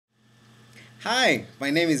Hi,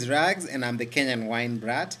 my name is Rags and I'm the Kenyan wine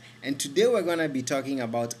brat, and today we're going to be talking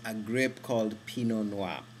about a grape called Pinot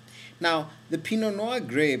Noir. Now, the Pinot Noir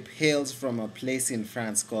grape hails from a place in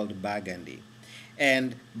France called Burgundy.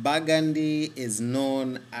 And Burgundy is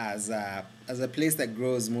known as a place that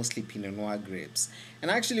grows mostly Pinot Noir grapes.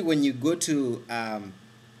 And actually, when you go to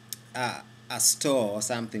a store or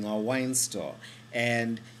something, or a wine store,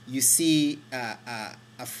 and you see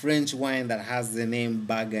a French wine that has the name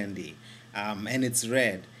Burgundy, and it's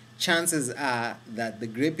red, chances are that the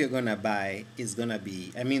grape you're gonna buy is gonna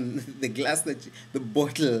be, I mean, the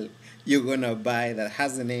bottle you're gonna buy that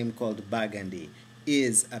has a name called Burgundy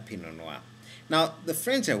is a Pinot Noir. Now, the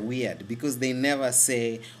French are weird because they never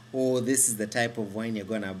say, "Oh, this is the type of wine you're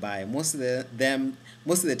gonna buy." Most of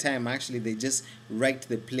the time, actually, they just write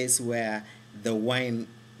the place where the wine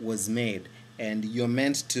was made, and you're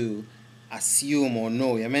meant to assume or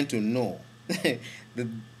know. You're meant to know the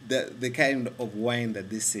the kind of wine that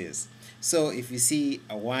this is. So, if you see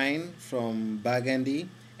a wine from Burgundy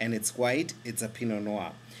and it's white, it's a Pinot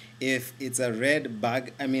Noir. If it's a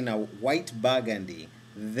white Burgundy,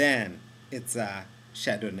 then it's a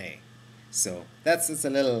Chardonnay. So that's a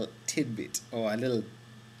little tidbit or a little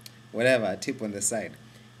whatever tip on the side.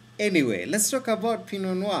 Anyway, let's talk about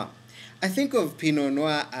Pinot Noir. I think of Pinot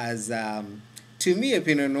Noir as to me, a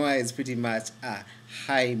Pinot Noir is pretty much a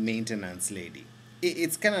high maintenance lady.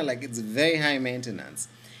 It's kind of like it's very high maintenance.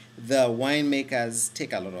 The winemakers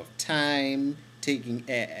take a lot of time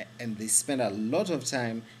and they spend a lot of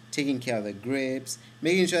time taking care of the grapes,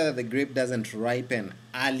 making sure that the grape doesn't ripen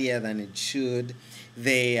earlier than it should.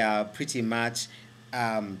 They are pretty much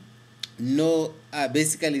no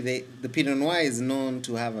basically the Pinot Noir is known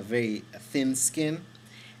to have a very thin skin,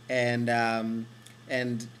 and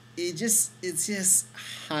it's just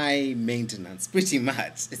high maintenance pretty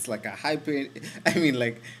much. It's like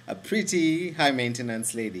like a pretty high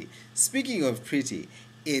maintenance lady. Speaking of pretty,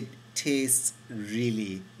 it tastes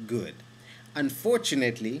really good.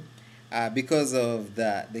 Unfortunately, because of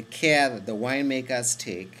the care that the winemakers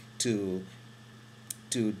take to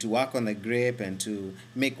work on the grape and to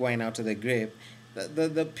make wine out of the grape,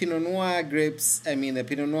 the Pinot Noir grapes, the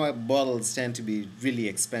Pinot Noir bottles tend to be really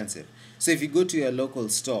expensive. So if you go to your local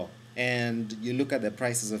store and you look at the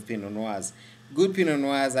prices of Pinot Noirs, good Pinot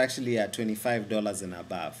Noirs actually are $25 and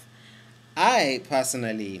above. I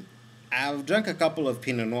personally, I've drunk a couple of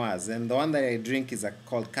Pinot Noirs, and the one that I drink is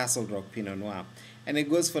called Castle Rock Pinot Noir, and it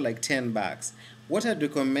goes for like $10. What I'd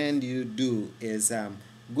recommend you do is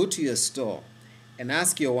go to your store and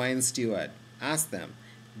ask your wine steward. Ask them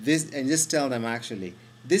this, and just tell them actually,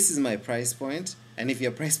 this is my price point, and if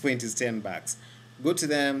your price point is $10, go to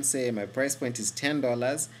them, say my price point is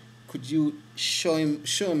 $10. Could you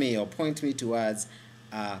show me or point me towards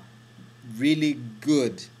a really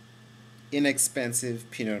good inexpensive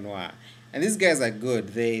Pinot Noir? And these guys are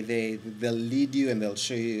good. They'll lead you and they'll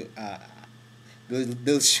show you a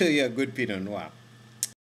good Pinot Noir.